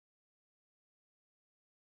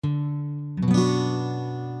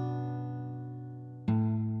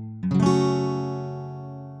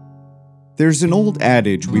There's an old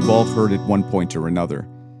adage we've all heard at one point or another.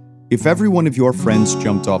 If every one of your friends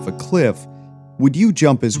jumped off a cliff, would you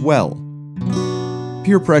jump as well?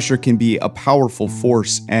 Peer pressure can be a powerful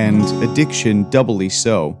force, and addiction doubly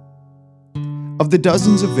so. Of the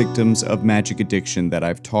dozens of victims of magic addiction that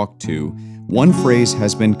I've talked to, one phrase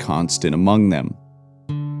has been constant among them.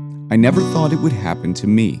 I never thought it would happen to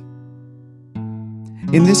me.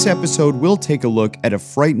 In this episode, we'll take a look at a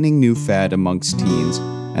frightening new fad amongst teens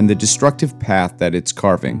and the destructive path that it's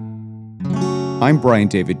carving. I'm Brian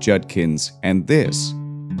David Judkins, and this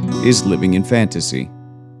is Living in Fantasy.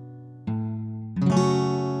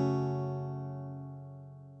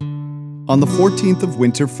 On the 14th of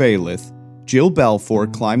Winter Phaleth, Jill Balfour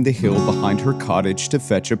climbed the hill behind her cottage to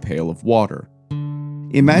fetch a pail of water.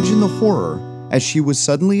 Imagine the horror as she was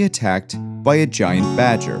suddenly attacked by a giant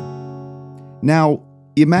badger. Now,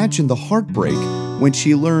 imagine the heartbreak when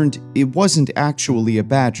she learned it wasn't actually a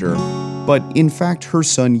badger, but in fact her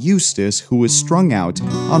son Eustace, who was strung out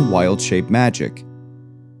on wild-shape magic.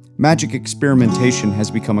 Magic experimentation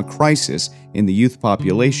has become a crisis in the youth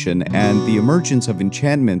population, and the emergence of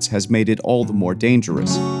enchantments has made it all the more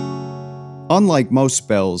dangerous. Unlike most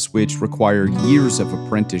spells, which require years of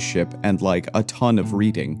apprenticeship and like a ton of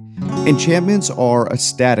reading, enchantments are a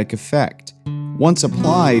static effect. Once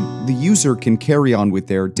applied, the user can carry on with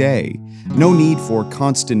their day. No need for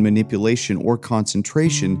constant manipulation or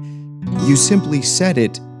concentration. You simply set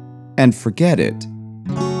it and forget it.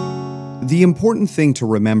 The important thing to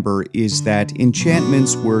remember is that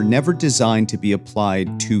enchantments were never designed to be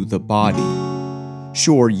applied to the body.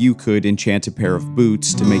 Sure, you could enchant a pair of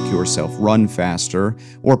boots to make yourself run faster,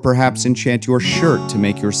 or perhaps enchant your shirt to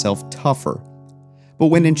make yourself tougher. But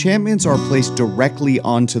when enchantments are placed directly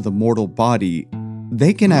onto the mortal body,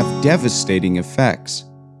 they can have devastating effects.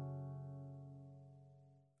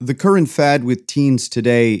 The current fad with teens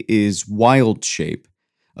today is Wild Shape,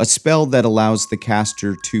 a spell that allows the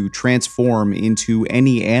caster to transform into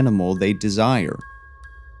any animal they desire.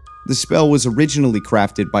 The spell was originally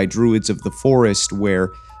crafted by druids of the forest, where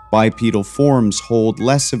bipedal forms hold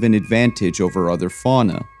less of an advantage over other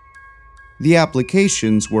fauna. The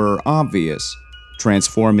applications were obvious.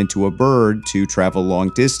 Transform into a bird to travel long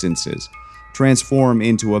distances. Transform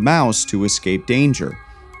into a mouse to escape danger.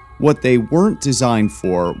 What they weren't designed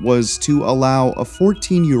for was to allow a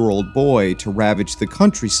 14-year-old boy to ravage the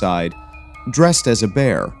countryside dressed as a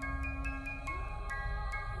bear.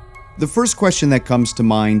 The first question that comes to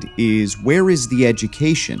mind is, where is the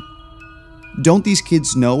education? Don't these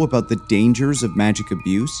kids know about the dangers of magic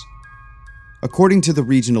abuse? According to the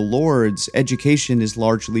regional lords, education is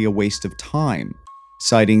largely a waste of time,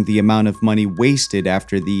 citing the amount of money wasted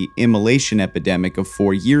after the immolation epidemic of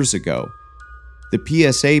 4 years ago. The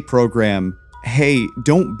PSA program, "Hey,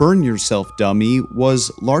 don't burn yourself, dummy,"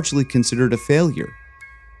 was largely considered a failure.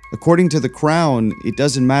 According to the Crown, it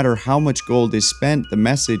doesn't matter how much gold is spent, the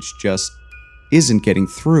message just isn't getting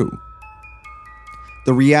through.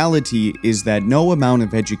 The reality is that no amount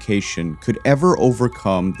of education could ever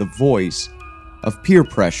overcome the voice of peer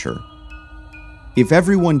pressure. If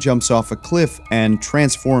everyone jumps off a cliff and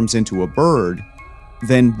transforms into a bird,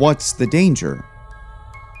 then what's the danger?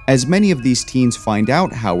 As many of these teens find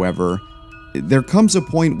out, however, there comes a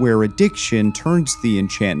point where addiction turns the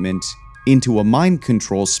enchantment into a mind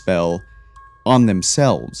control spell on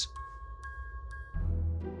themselves.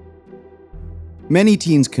 Many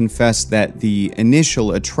teens confess that the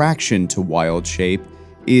initial attraction to Wild Shape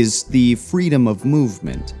is the freedom of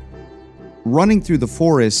movement. Running through the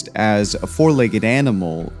forest as a four-legged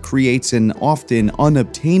animal creates an often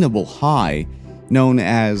unobtainable high known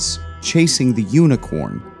as chasing the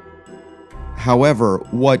unicorn. However,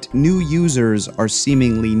 what new users are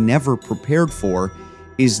seemingly never prepared for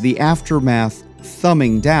is the aftermath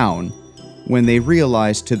thumbing down when they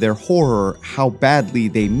realize to their horror how badly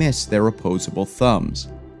they miss their opposable thumbs.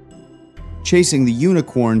 Chasing the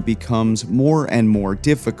unicorn becomes more and more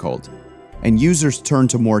difficult, and users turn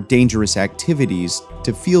to more dangerous activities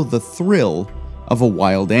to feel the thrill of a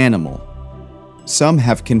wild animal. Some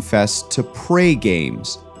have confessed to prey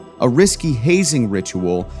games, a risky hazing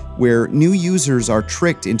ritual where new users are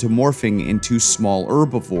tricked into morphing into small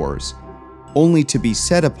herbivores, only to be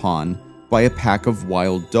set upon by a pack of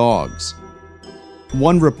wild dogs.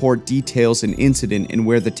 One report details an incident in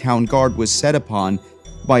where the town guard was set upon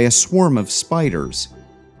by a swarm of spiders,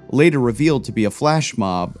 later revealed to be a flash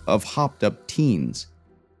mob of hopped-up teens.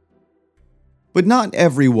 But not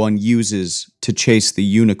everyone uses to chase the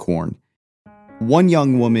unicorn. One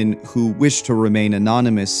young woman who wished to remain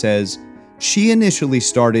anonymous says she initially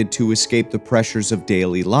started to escape the pressures of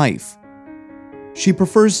daily life. She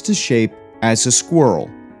prefers to shape as a squirrel,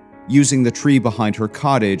 using the tree behind her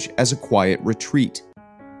cottage as a quiet retreat.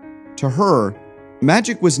 To her,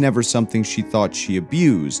 magic was never something she thought she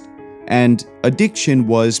abused, and addiction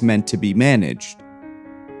was meant to be managed.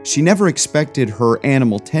 She never expected her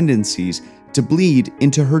animal tendencies to bleed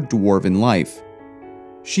into her dwarven life.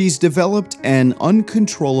 She's developed an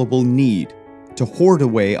uncontrollable need to hoard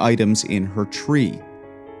away items in her tree,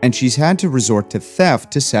 and she's had to resort to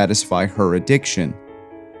theft to satisfy her addiction.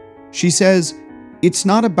 She says it's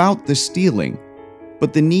not about the stealing,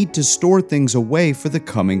 but the need to store things away for the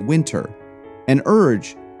coming winter, an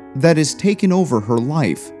urge that has taken over her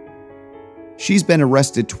life. She's been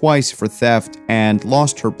arrested twice for theft and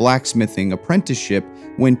lost her blacksmithing apprenticeship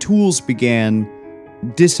when tools began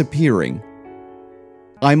disappearing.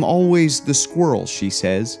 "I'm always the squirrel," she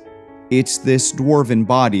says. "It's this dwarven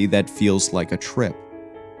body that feels like a trip."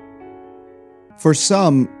 For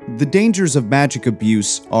some, the dangers of magic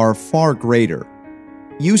abuse are far greater.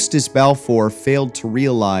 Eustace Balfour failed to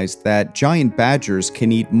realize that giant badgers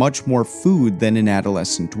can eat much more food than an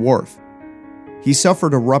adolescent dwarf. He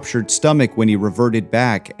suffered a ruptured stomach when he reverted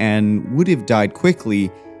back and would have died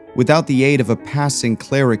quickly without the aid of a passing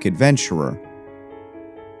cleric adventurer.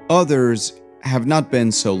 Others have not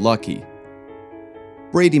been so lucky.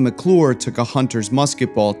 Brady McClure took a hunter's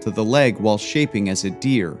musket ball to the leg while shaping as a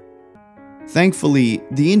deer. Thankfully,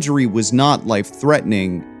 the injury was not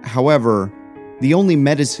life-threatening. However, the only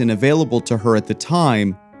medicine available to her at the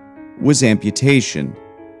time was amputation.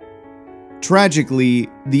 Tragically,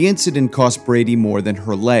 the incident cost Brady more than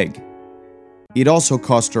her leg. It also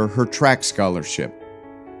cost her her track scholarship.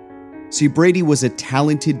 See, Brady was a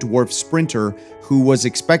talented dwarf sprinter who was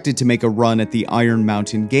expected to make a run at the Iron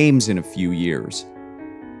Mountain Games in a few years.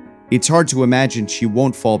 It's hard to imagine she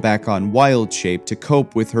won't fall back on Wild Shape to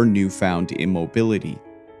cope with her newfound immobility.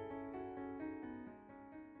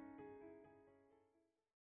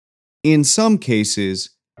 In some cases,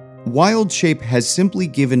 Wild Shape has simply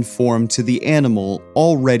given form to the animal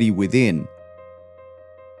already within.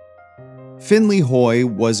 Finley Hoy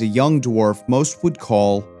was a young dwarf most would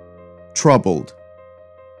call troubled.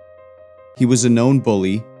 He was a known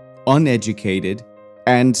bully, uneducated,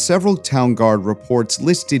 and several Town Guard reports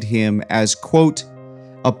listed him as, quote,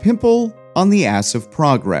 "a pimple on the ass of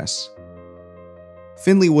progress."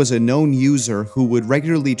 Finley was a known user who would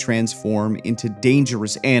regularly transform into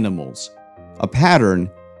dangerous animals, a pattern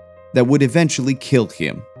that would eventually kill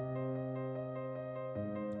him.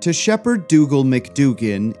 To Shepherd Dougal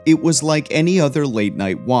McDougan, it was like any other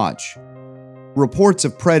late-night watch. Reports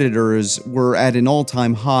of predators were at an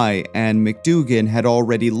all-time high, and McDougan had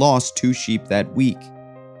already lost 2 sheep that week.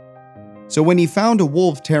 So when he found a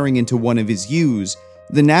wolf tearing into one of his ewes,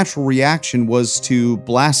 the natural reaction was to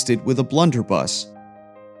blast it with a blunderbuss.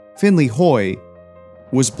 Finley Hoy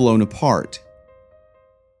was blown apart.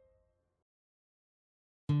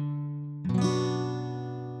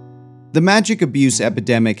 The magic abuse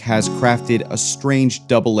epidemic has crafted a strange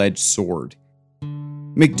double-edged sword.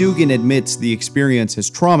 McDougan admits the experience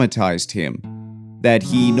has traumatized him, that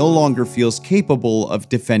he no longer feels capable of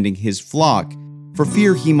defending his flock for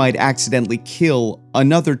fear he might accidentally kill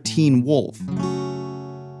another teen wolf.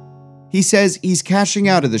 He says he's cashing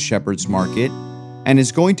out of the shepherd's market and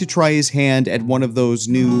is going to try his hand at one of those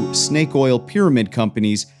new snake oil pyramid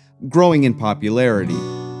companies growing in popularity.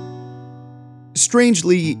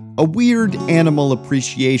 Strangely, a weird animal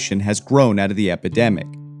appreciation has grown out of the epidemic.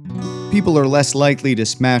 People are less likely to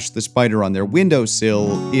smash the spider on their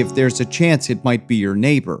windowsill if there's a chance it might be your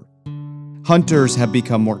neighbor. Hunters have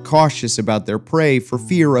become more cautious about their prey for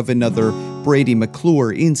fear of another Brady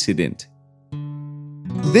McClure incident.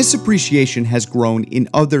 This appreciation has grown in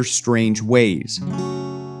other strange ways.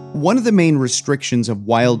 One of the main restrictions of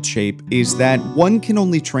Wild Shape is that one can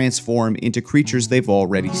only transform into creatures they've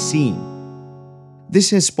already seen. This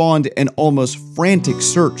has spawned an almost frantic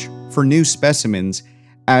search for new specimens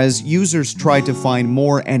as users try to find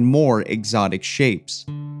more and more exotic shapes.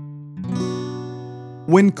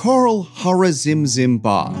 When Carl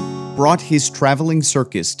Harazimzimba brought his traveling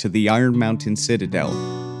circus to the Iron Mountain Citadel,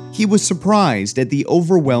 he was surprised at the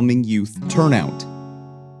overwhelming youth turnout.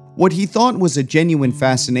 What he thought was a genuine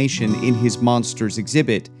fascination in his monsters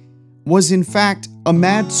exhibit was in fact a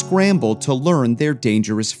mad scramble to learn their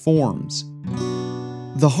dangerous forms.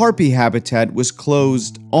 The harpy habitat was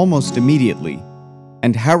closed almost immediately,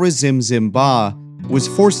 and Harazimzimba was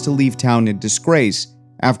forced to leave town in disgrace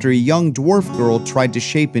after a young dwarf girl tried to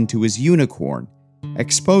shape into his unicorn,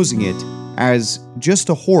 exposing it as just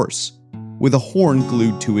a horse with a horn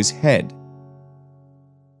glued to his head.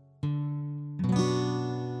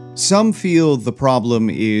 Some feel the problem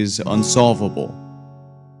is unsolvable.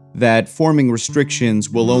 that forming restrictions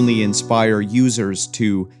will only inspire users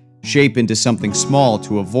to shape into something small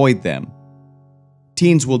to avoid them.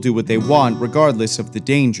 Teens will do what they want regardless of the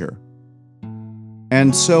danger.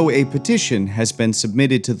 And so a petition has been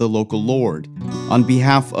submitted to the local lord on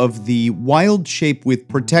behalf of the Wild Shape with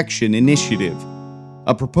Protection Initiative,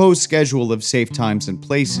 a proposed schedule of safe times and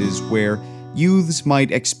places where youths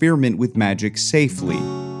might experiment with magic safely.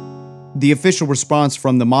 The official response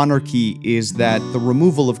from the monarchy is that the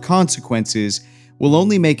removal of consequences will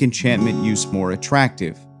only make enchantment use more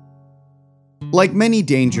attractive. Like many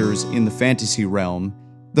dangers in the fantasy realm,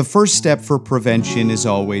 the first step for prevention is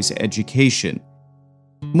always education.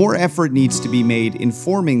 More effort needs to be made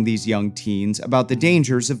informing these young teens about the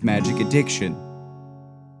dangers of magic addiction.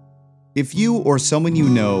 If you or someone you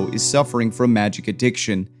know is suffering from magic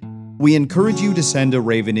addiction, we encourage you to send a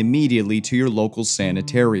raven immediately to your local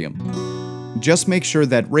sanitarium. Just make sure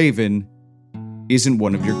that raven isn't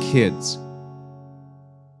one of your kids.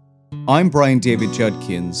 I'm Brian David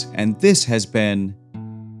Judkins, and this has been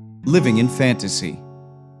Living in Fantasy.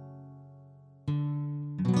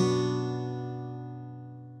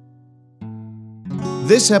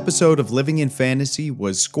 This episode of Living in Fantasy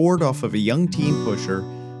was scored off of A Young Teen Pusher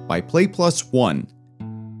by Play Plus One.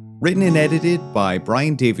 Written and edited by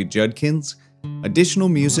Brian David Judkins. Additional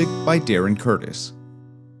music by Darren Curtis.